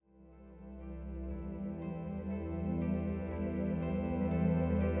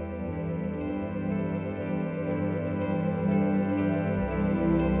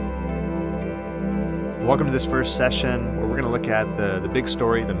Welcome to this first session where we're going to look at the big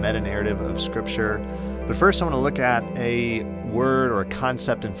story, the metanarrative of Scripture. But first I want to look at a word or a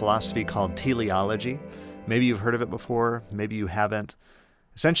concept in philosophy called teleology. Maybe you've heard of it before, maybe you haven't.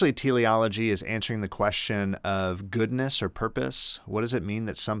 Essentially, teleology is answering the question of goodness or purpose. What does it mean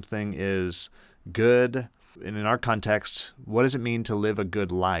that something is good? And in our context, what does it mean to live a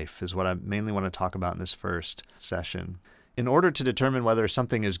good life is what I mainly want to talk about in this first session. In order to determine whether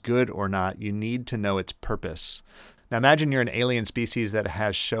something is good or not, you need to know its purpose. Now imagine you're an alien species that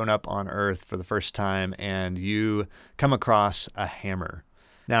has shown up on Earth for the first time and you come across a hammer.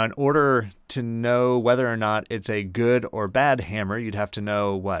 Now in order to know whether or not it's a good or bad hammer, you'd have to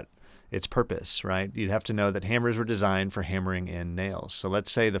know what? Its purpose, right? You'd have to know that hammers were designed for hammering in nails. So let's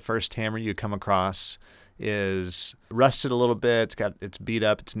say the first hammer you come across is rusted a little bit, it's beat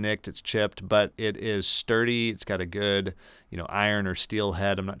up, it's nicked, it's chipped, but it is sturdy, it's got a good, iron or steel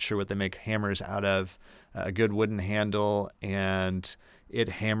head, I'm not sure what they make hammers out of, a good wooden handle, and it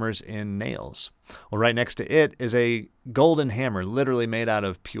hammers in nails. Well, right next to it is a golden hammer, literally made out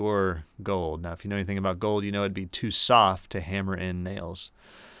of pure gold. Now, if you know anything about gold, you know it'd be too soft to hammer in nails.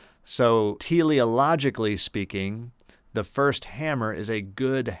 So teleologically speaking, the first hammer is a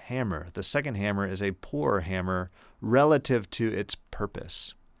good hammer. The second hammer is a poor hammer relative to its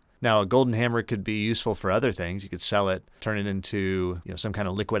purpose. Now, a golden hammer could be useful for other things. You could sell it, turn it into some kind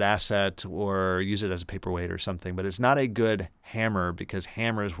of liquid asset, or use it as a paperweight or something. But it's not a good hammer because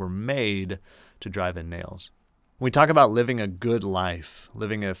hammers were made to drive in nails. When we talk about living a good life,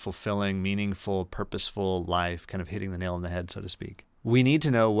 living a fulfilling, meaningful, purposeful life, kind of hitting the nail on the head, so to speak, we need to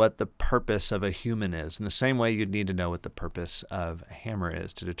know what the purpose of a human is. In the same way you'd need to know what the purpose of a hammer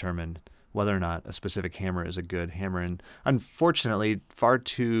is to determine whether or not a specific hammer is a good hammer. And unfortunately, far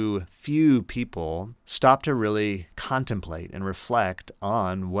too few people stop to really contemplate and reflect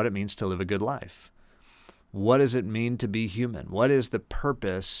on what it means to live a good life. What does it mean to be human? What is the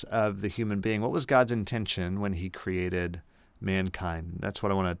purpose of the human being? What was God's intention when he created mankind? That's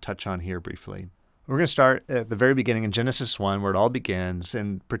what I want to touch on here briefly. We're going to start at the very beginning in Genesis 1, where it all begins,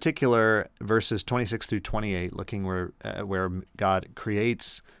 in particular verses 26 through 28, looking where God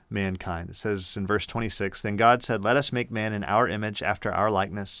creates mankind. It says in verse 26, "Then God said, 'Let us make man in our image, after our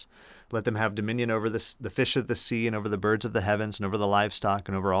likeness. Let them have dominion over the fish of the sea, and over the birds of the heavens, and over the livestock,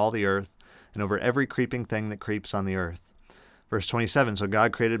 and over all the earth, and over every creeping thing that creeps on the earth.'" Verse 27, "So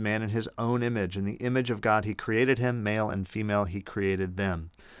God created man in his own image. In the image of God he created him, male and female he created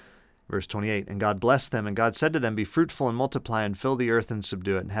them." Verse 28, "And God blessed them, and God said to them, 'Be fruitful and multiply, and fill the earth and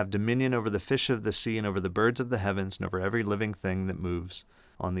subdue it, and have dominion over the fish of the sea, and over the birds of the heavens, and over every living thing that moves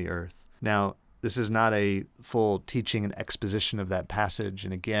on the earth.'" Now, this is not a full teaching and exposition of that passage.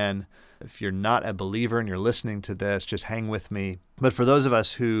 And again, if you're not a believer and you're listening to this, just hang with me. But for those of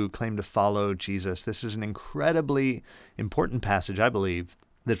us who claim to follow Jesus, this is an incredibly important passage, I believe,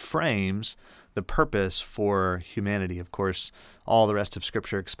 that frames the purpose for humanity. Of course, all the rest of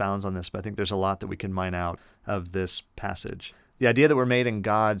Scripture expounds on this, but I think there's a lot that we can mine out of this passage. The idea that we're made in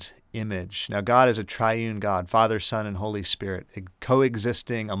God's image. Now, God is a triune God, Father, Son, and Holy Spirit,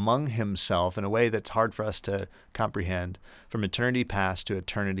 coexisting among himself in a way that's hard for us to comprehend, from eternity past to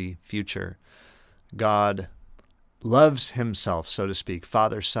eternity future. God loves himself, so to speak,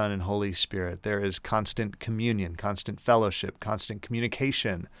 Father, Son, and Holy Spirit. There is constant communion, constant fellowship, constant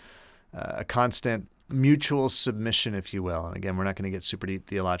communication, a constant mutual submission, if you will. And again, we're not going to get super deep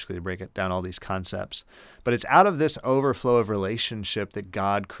theologically to break it down all these concepts. But it's out of this overflow of relationship that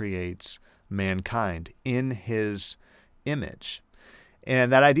God creates mankind in his image. And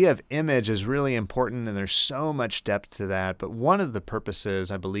that idea of image is really important, and there's so much depth to that. But one of the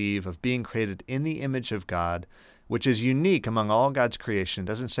purposes, I believe, of being created in the image of God, which is unique among all God's creation,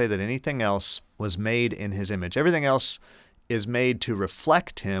 doesn't say that anything else was made in his image. Everything else is made to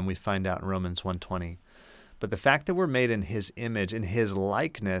reflect him, we find out in Romans 1:20. But the fact that we're made in his image, in his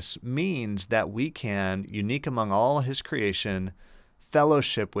likeness, means that we can, unique among all his creation,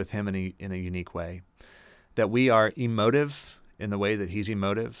 fellowship with him in a unique way. That we are emotive in the way that he's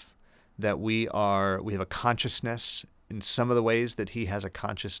emotive. That we have a consciousness in some of the ways that he has a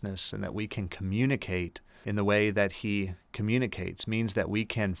consciousness, and that we can communicate in the way that he communicates, means that we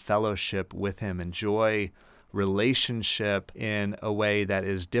can fellowship with him, enjoy relationship in a way that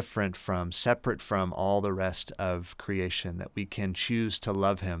is separate from all the rest of creation, that we can choose to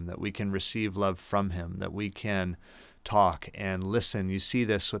love him, that we can receive love from him, that we can talk and listen. You see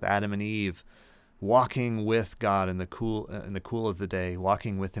this with Adam and Eve walking with God in the cool of the day,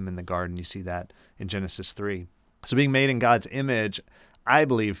 walking with him in the garden. You see that in Genesis 3. So being made in God's image, I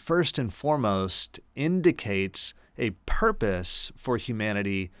believe, first and foremost, indicates a purpose for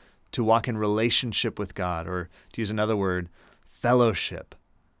humanity to walk in relationship with God, or to use another word, fellowship.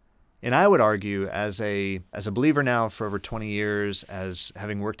 And I would argue, as a believer now for over 20 years, as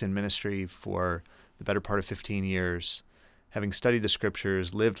having worked in ministry for the better part of 15 years, having studied the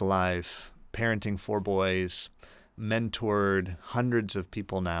scriptures, lived life, parenting 4 boys, mentored hundreds of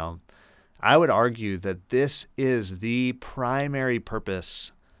people now, I would argue that this is the primary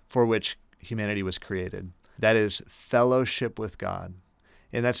purpose for which humanity was created. That is fellowship with God.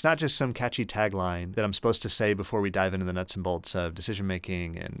 And that's not just some catchy tagline that I'm supposed to say before we dive into the nuts and bolts of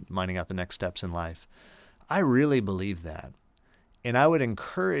decision-making and minding out the next steps in life. I really believe that. And I would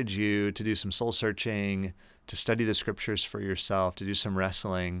encourage you to do some soul searching, to study the scriptures for yourself, to do some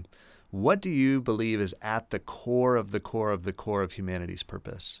wrestling. What do you believe is at the core of the core of the core of humanity's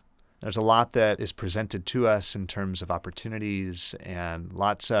purpose? There's a lot that is presented to us in terms of opportunities and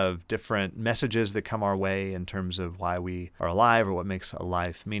lots of different messages that come our way in terms of why we are alive or what makes a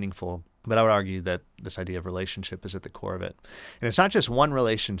life meaningful. But I would argue that this idea of relationship is at the core of it. And it's not just one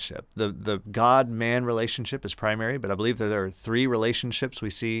relationship. The God-man relationship is primary, but I believe that there are 3 relationships we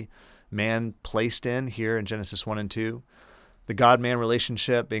see man placed in here in Genesis 1 and 2. The God-man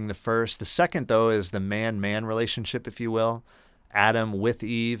relationship being the first. The second, though, is the man-man relationship, if you will. Adam with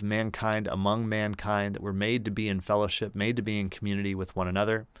Eve, mankind among mankind, that we're made to be in fellowship, made to be in community with one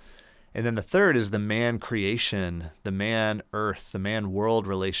another. And then the third is the man creation, the man earth, the man world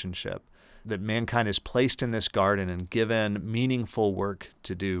relationship, that mankind is placed in this garden and given meaningful work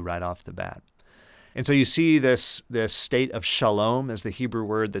to do right off the bat. And so you see this state of shalom as the Hebrew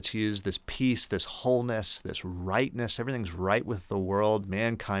word that's used, this peace, this wholeness, this rightness, everything's right with the world,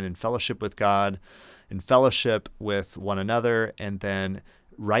 mankind in fellowship with God, in fellowship with one another, and then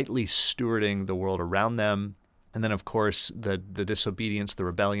rightly stewarding the world around them. And then, of course, the disobedience, the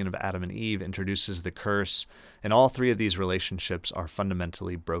rebellion of Adam and Eve introduces the curse. And all 3 of these relationships are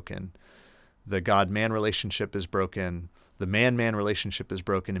fundamentally broken. The God-man relationship is broken. The man-man relationship is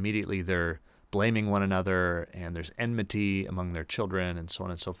broken. Immediately they're blaming one another, and there's enmity among their children, and so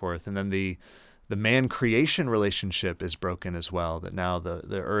on and so forth. And then the man-creation relationship is broken as well, that now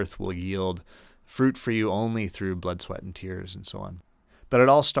the earth will yield fruit for you only through blood, sweat, and tears, and so on. But it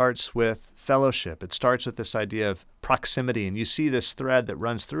all starts with fellowship. It starts with this idea of proximity. And you see this thread that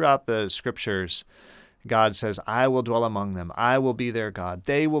runs throughout the scriptures. God says, I will dwell among them. I will be their God.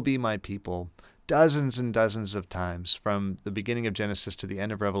 They will be my people. Dozens and dozens of times from the beginning of Genesis to the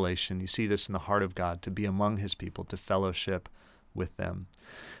end of Revelation, you see this in the heart of God, to be among his people, to fellowship with them.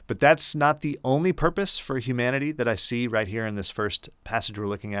 But that's not the only purpose for humanity that I see right here in this first passage we're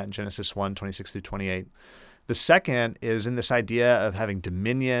looking at in Genesis 1, 26 through 28. The second is in this idea of having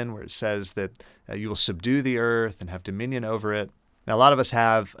dominion, where it says that you will subdue the earth and have dominion over it. Now, a lot of us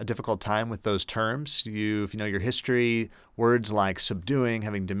have a difficult time with those terms. If you know your history, words like subduing,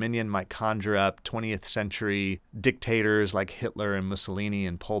 having dominion might conjure up 20th century dictators like Hitler and Mussolini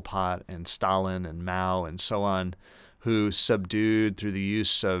and Pol Pot and Stalin and Mao and so on, who subdued through the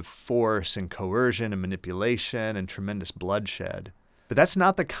use of force and coercion and manipulation and tremendous bloodshed. But that's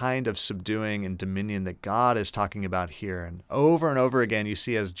not the kind of subduing and dominion that God is talking about here. And over again, you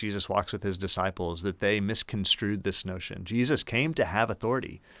see as Jesus walks with his disciples that they misconstrued this notion. Jesus came to have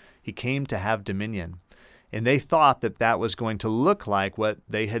authority. He came to have dominion. And they thought that that was going to look like what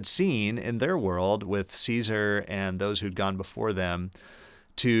they had seen in their world with Caesar and those who'd gone before them,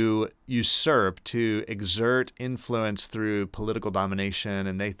 to usurp, to exert influence through political domination.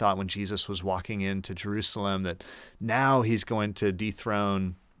 And they thought when Jesus was walking into Jerusalem that now he's going to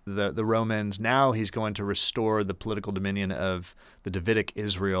dethrone the Romans. Now he's going to restore the political dominion of the Davidic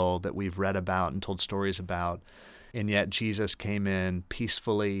Israel that we've read about and told stories about. And yet Jesus came in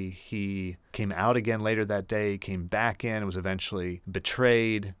peacefully. He came out again later that day, came back in, was eventually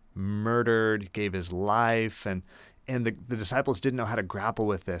betrayed, murdered, gave his life, and the disciples didn't know how to grapple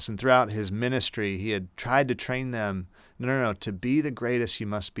with this. And throughout his ministry, he had tried to train them, no, to be the greatest, you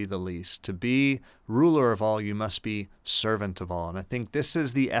must be the least. To be ruler of all, you must be servant of all. And I think this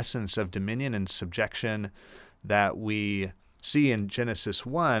is the essence of dominion and subjection that we see in Genesis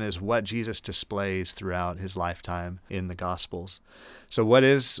 1 is what Jesus displays throughout his lifetime in the Gospels. So what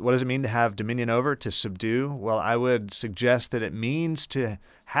does it mean to have dominion over, to subdue? Well, I would suggest that it means to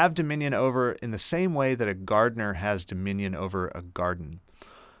have dominion over in the same way that a gardener has dominion over a garden.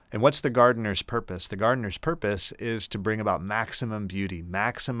 And what's the gardener's purpose? The gardener's purpose is to bring about maximum beauty,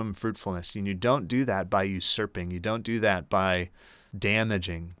 maximum fruitfulness. And you don't do that by usurping. You don't do that by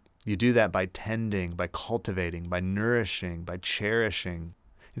damaging. You do that by tending, by cultivating, by nourishing, by cherishing.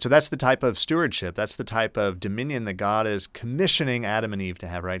 And so that's the type of stewardship, that's the type of dominion that God is commissioning Adam and Eve to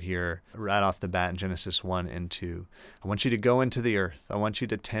have right here, right off the bat in Genesis 1 and 2. I want you to go into the earth. I want you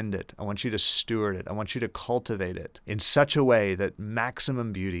to tend it. I want you to steward it. I want you to cultivate it in such a way that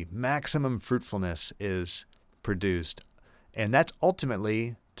maximum beauty, maximum fruitfulness is produced. And that's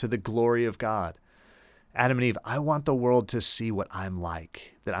ultimately to the glory of God. Adam and Eve, I want the world to see what I'm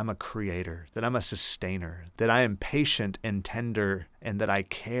like, that I'm a creator, that I'm a sustainer, that I am patient and tender, and that I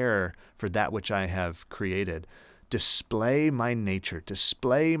care for that which I have created. Display my nature,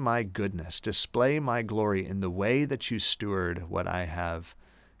 display my goodness, display my glory in the way that you steward what I have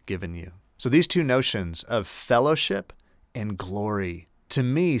given you. So these two notions of fellowship and glory, to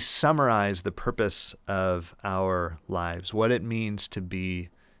me, summarize the purpose of our lives, what it means to be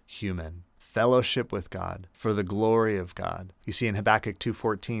human. Fellowship with God, for the glory of God. You see in Habakkuk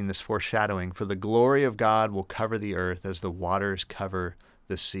 2:14, this foreshadowing, for the glory of God will cover the earth as the waters cover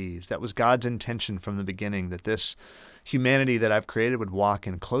the seas. That was God's intention from the beginning, that this humanity that I've created would walk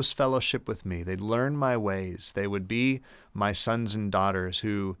in close fellowship with me. They'd learn my ways. They would be my sons and daughters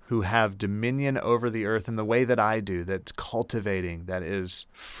who have dominion over the earth in the way that I do, that's cultivating, that is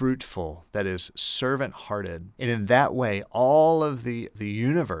fruitful, that is servant-hearted. And in that way, all of the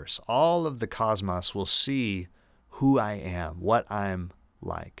universe, all of the cosmos will see who I am, what I'm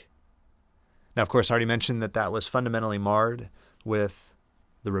like. Now, of course, I already mentioned that was fundamentally marred with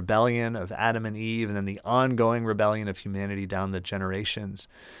the rebellion of Adam and Eve, and then the ongoing rebellion of humanity down the generations.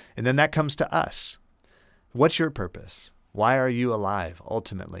 And then that comes to us. What's your purpose? Why are you alive,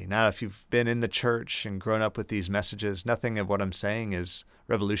 ultimately? Now, if you've been in the church and grown up with these messages, nothing of what I'm saying is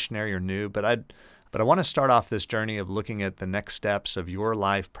revolutionary or new, but I want to start off this journey of looking at the next steps of your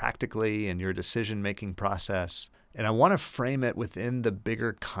life practically and your decision-making process. And I want to frame it within the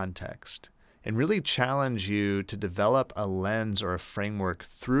bigger context and really challenge you to develop a lens or a framework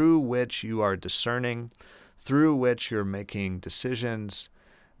through which you are discerning, through which you're making decisions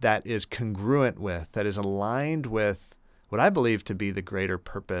that is congruent with, that is aligned with what I believe to be the greater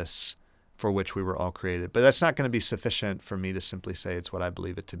purpose for which we were all created. But that's not going to be sufficient for me to simply say it's what I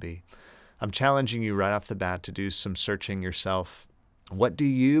believe it to be. I'm challenging you right off the bat to do some searching yourself. What do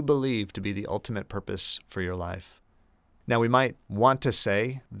you believe to be the ultimate purpose for your life? Now, we might want to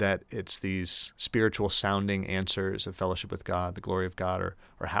say that it's these spiritual sounding answers of fellowship with God, the glory of God, or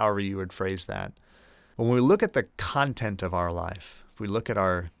however you would phrase that. When we look at the content of our life, if we look at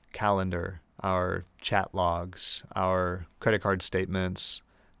our calendar, our chat logs, our credit card statements,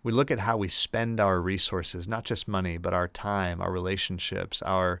 we look at how we spend our resources, not just money, but our time, our relationships,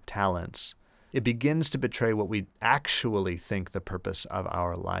 our talents, it begins to betray what we actually think the purpose of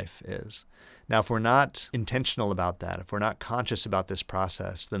our life is. Now, if we're not intentional about that, if we're not conscious about this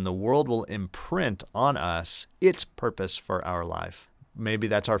process, then the world will imprint on us its purpose for our life. Maybe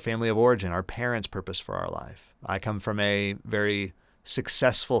that's our family of origin, our parents' purpose for our life. I come from a very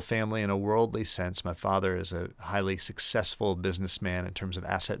successful family in a worldly sense. My father is a highly successful businessman in terms of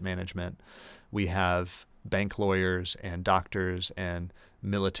asset management. We have bank lawyers and doctors and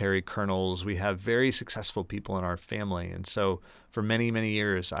military colonels. We have very successful people in our family. And so for many, many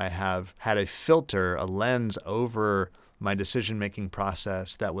years, I have had a filter, a lens over my decision-making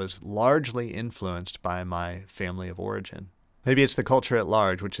process that was largely influenced by my family of origin. Maybe it's the culture at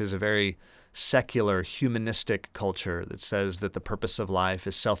large, which is a very secular, humanistic culture that says that the purpose of life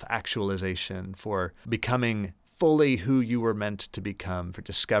is self-actualization, for becoming fully who you were meant to become, for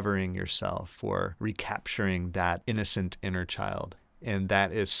discovering yourself, for recapturing that innocent inner child. And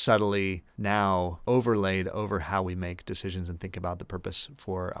that is subtly now overlaid over how we make decisions and think about the purpose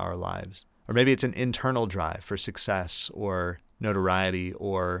for our lives. Or maybe it's an internal drive for success or notoriety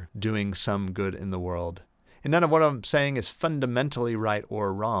or doing some good in the world. And none of what I'm saying is fundamentally right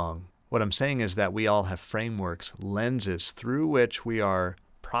or wrong. What I'm saying is that we all have frameworks, lenses through which we are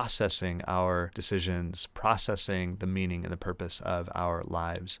processing our decisions, processing the meaning and the purpose of our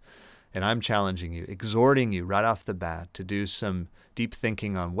lives. And I'm challenging you, exhorting you right off the bat to do some deep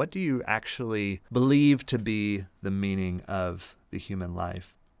thinking on what do you actually believe to be the meaning of the human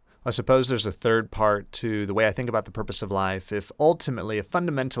life. I suppose there's a third part to the way I think about the purpose of life. If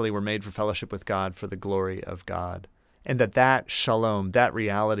fundamentally we're made for fellowship with God, for the glory of God, and that shalom, that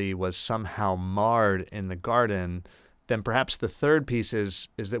reality was somehow marred in the garden, then perhaps the third piece is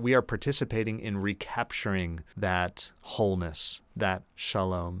that we are participating in recapturing that wholeness, that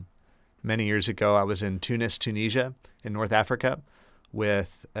shalom. Many years ago, I was in Tunis, Tunisia, in North Africa,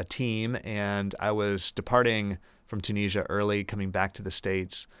 with a team, and I was departing from Tunisia early, coming back to the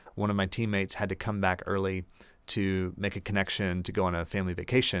States. One of my teammates had to come back early to make a connection to go on a family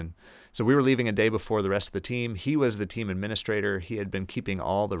vacation. So we were leaving a day before the rest of the team. He was the team administrator. He had been keeping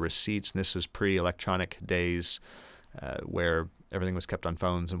all the receipts, and this was pre-electronic days where everything was kept on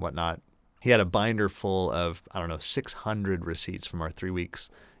phones and whatnot. He had a binder full of, 600 receipts from our 3 weeks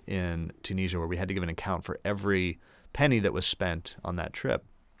in Tunisia, where we had to give an account for every penny that was spent on that trip.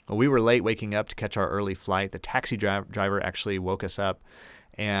 Well, we were late waking up to catch our early flight. The taxi driver actually woke us up,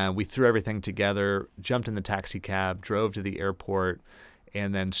 and we threw everything together, jumped in the taxi cab, drove to the airport,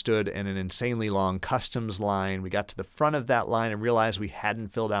 and then stood in an insanely long customs line. We got to the front of that line and realized we hadn't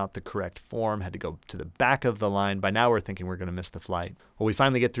filled out the correct form, had to go to the back of the line. By now we're thinking we're going to miss the flight. Well, we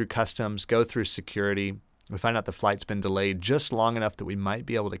finally get through customs, go through security. We find out the flight's been delayed just long enough that we might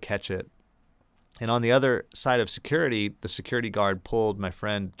be able to catch it. And on the other side of security, the security guard pulled my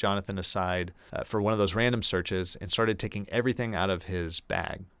friend Jonathan aside for one of those random searches and started taking everything out of his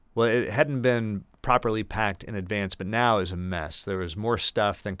bag. Well, it hadn't been properly packed in advance, but now is a mess. There was more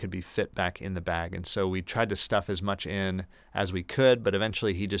stuff than could be fit back in the bag. And so we tried to stuff as much in as we could, but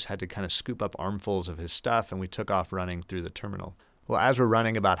eventually he just had to kind of scoop up armfuls of his stuff, and we took off running through the terminal. Well, as we're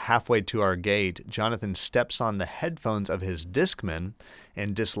running about halfway to our gate, Jonathan steps on the headphones of his Discman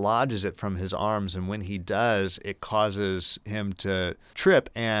and dislodges it from his arms. And when he does, it causes him to trip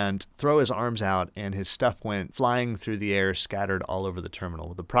and throw his arms out, and his stuff went flying through the air, scattered all over the terminal.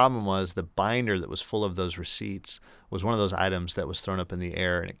 Well, the problem was the binder that was full of those receipts was one of those items that was thrown up in the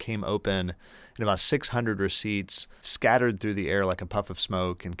air, and it came open, and about 600 receipts scattered through the air like a puff of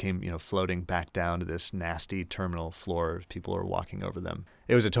smoke and came, floating back down to this nasty terminal floor as people are walking over them.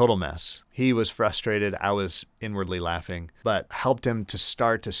 It was a total mess. He was frustrated. I was inwardly laughing, but helped him to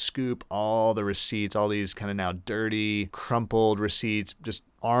start to scoop all the receipts, all these kind of now dirty, crumpled receipts, just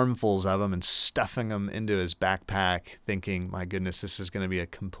armfuls of them, and stuffing them into his backpack, thinking, my goodness, this is going to be a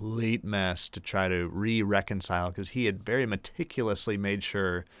complete mess to try to reconcile, because he had very meticulously made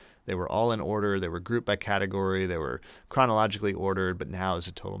sure they were all in order. They were grouped by category. They were chronologically ordered, but now it's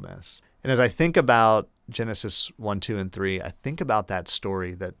a total mess. And as I think about Genesis 1, 2, and 3, I think about that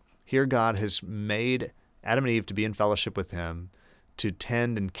story that here God has made Adam and Eve to be in fellowship with him, to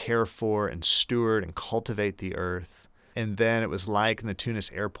tend and care for and steward and cultivate the earth. And then it was like in the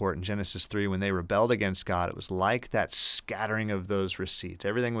Tunis airport in Genesis 3, when they rebelled against God, it was like that scattering of those receipts.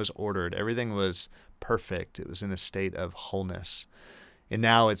 Everything was ordered. Everything was perfect. It was in a state of wholeness. And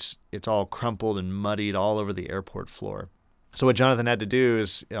now it's all crumpled and muddied all over the airport floor. So what Jonathan had to do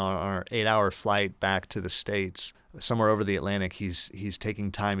is, on our 8-hour flight back to the States, somewhere over the Atlantic, he's taking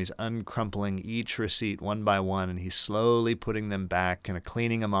time. He's uncrumpling each receipt one by one, and he's slowly putting them back, kind of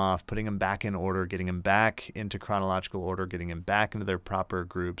cleaning them off, putting them back in order, getting them back into chronological order, getting them back into their proper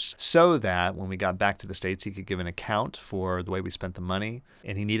groups, so that when we got back to the States, he could give an account for the way we spent the money,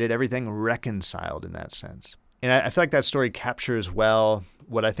 and he needed everything reconciled in that sense. And I feel like that story captures well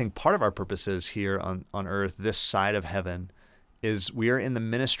what I think part of our purpose is here on earth, this side of heaven, is we are in the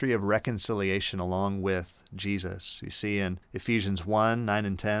ministry of reconciliation along with Jesus. You see in Ephesians 1, 9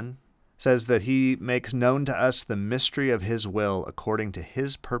 and 10, says that he makes known to us the mystery of his will according to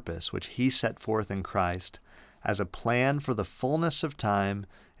his purpose, which he set forth in Christ as a plan for the fullness of time,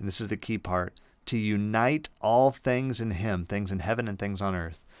 and this is the key part, to unite all things in him, things in heaven and things on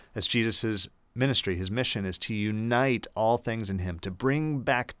earth. That's Jesus' ministry. His mission is to unite all things in him, to bring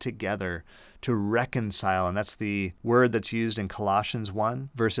back together, to reconcile. And that's the word that's used in Colossians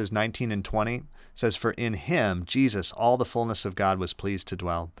 1, verses 19 and 20. It says, for in him, Jesus, all the fullness of God was pleased to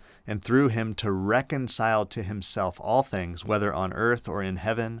dwell, and through him to reconcile to himself all things, whether on earth or in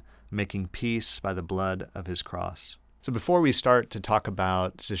heaven, making peace by the blood of his cross. So before we start to talk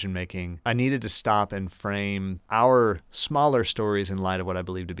about decision-making, I needed to stop and frame our smaller stories in light of what I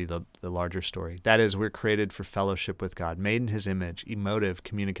believe to be the larger story. That is, we're created for fellowship with God, made in his image, emotive,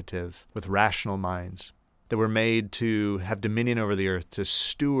 communicative, with rational minds. That we're made to have dominion over the earth, to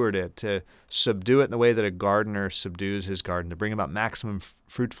steward it, to subdue it in the way that a gardener subdues his garden, to bring about maximum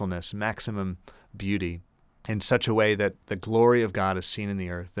fruitfulness, maximum beauty, in such a way that the glory of God is seen in the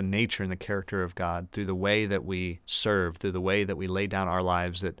earth, the nature and the character of God, through the way that we serve, through the way that we lay down our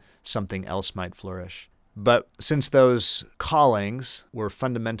lives that something else might flourish. But since those callings were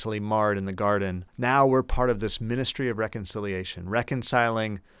fundamentally marred in the garden, now we're part of this ministry of reconciliation,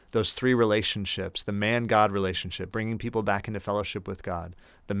 reconciling those three relationships, the man-God relationship, bringing people back into fellowship with God,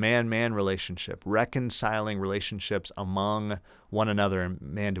 the man-man relationship, reconciling relationships among one another. And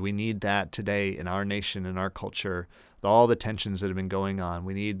man, do we need that today in our nation, in our culture, with all the tensions that have been going on.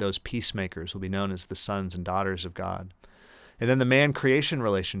 We need those peacemakers who will be known as the sons and daughters of God. And then the man-creation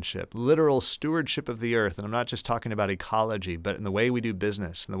relationship, literal stewardship of the earth. And I'm not just talking about ecology, but in the way we do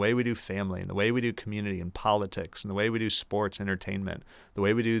business, in the way we do family, in the way we do community and politics, in the way we do sports, entertainment, the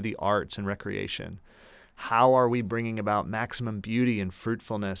way we do the arts and recreation. How are we bringing about maximum beauty and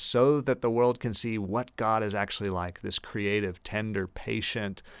fruitfulness so that the world can see what God is actually like, this creative, tender,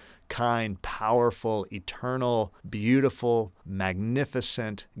 patient, kind, powerful, eternal, beautiful,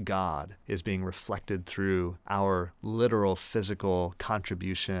 magnificent God is being reflected through our literal physical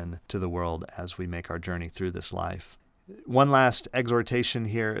contribution to the world as we make our journey through this life. One last exhortation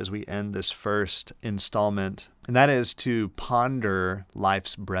here as we end this first installment, and that is to ponder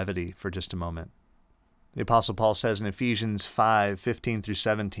life's brevity for just a moment. The Apostle Paul says in Ephesians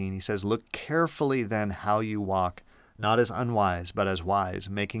 5:15-17, he says, "Look carefully then how you walk, not as unwise, but as wise,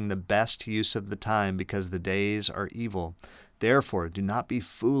 making the best use of the time, because the days are evil. Therefore, do not be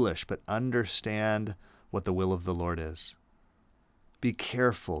foolish, but understand what the will of the Lord is." Be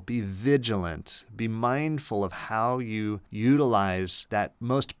careful, be vigilant, be mindful of how you utilize that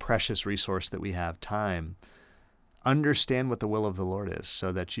most precious resource that we have, time. Understand what the will of the Lord is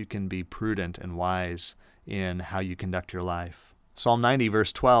so that you can be prudent and wise in how you conduct your life. Psalm 90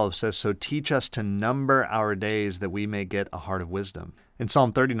 verse 12 says, "So teach us to number our days that we may get a heart of wisdom." And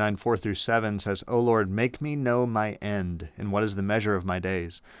Psalm 39 4-7 says, "O Lord, make me know my end, and what is the measure of my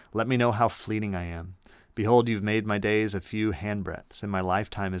days. Let me know how fleeting I am. Behold, you've made my days a few handbreadths, and my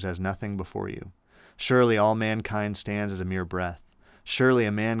lifetime is as nothing before you. Surely all mankind stands as a mere breath. Surely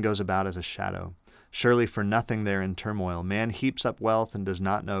a man goes about as a shadow. Surely for nothing they're in turmoil. Man heaps up wealth and does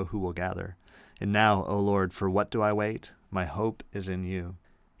not know who will gather. And now, O Lord, for what do I wait? My hope is in you."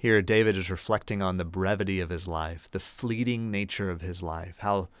 Here, David is reflecting on the brevity of his life, the fleeting nature of his life,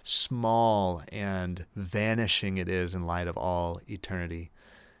 how small and vanishing it is in light of all eternity.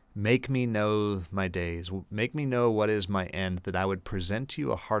 Make me know my days. Make me know what is my end, that I would present to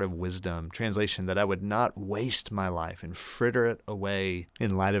you a heart of wisdom. Translation, that I would not waste my life and fritter it away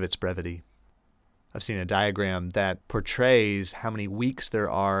in light of its brevity. I've seen a diagram that portrays how many weeks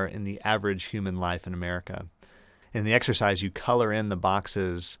there are in the average human life in America. In the exercise, you color in the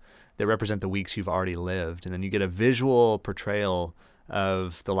boxes that represent the weeks you've already lived, and then you get a visual portrayal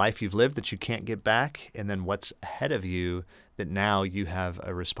of the life you've lived that you can't get back, and then what's ahead of you that now you have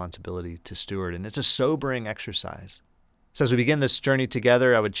a responsibility to steward. And it's a sobering exercise. So as we begin this journey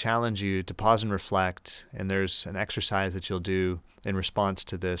together, I would challenge you to pause and reflect, and there's an exercise that you'll do in response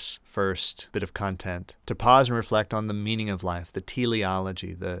to this first bit of content, to pause and reflect on the meaning of life, the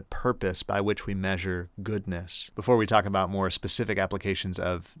teleology, the purpose by which we measure goodness, before we talk about more specific applications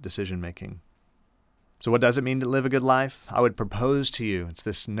of decision-making. So what does it mean to live a good life? I would propose to you, it's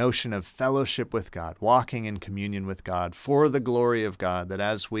this notion of fellowship with God, walking in communion with God for the glory of God, that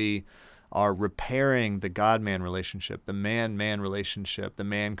as we are repairing the God-man relationship, the man-man relationship, the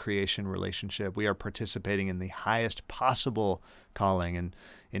man-creation relationship, we are participating in the highest possible calling and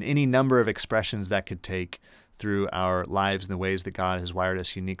in any number of expressions that could take through our lives in the ways that God has wired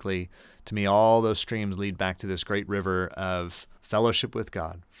us uniquely. To me, all those streams lead back to this great river of fellowship with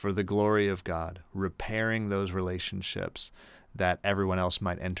God, for the glory of God, repairing those relationships that everyone else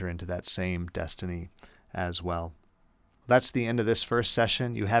might enter into that same destiny as well. That's the end of this first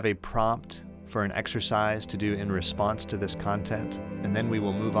session. You have a prompt for an exercise to do in response to this content, and then we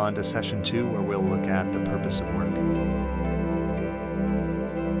will move on to session 2, where we'll look at the purpose of work.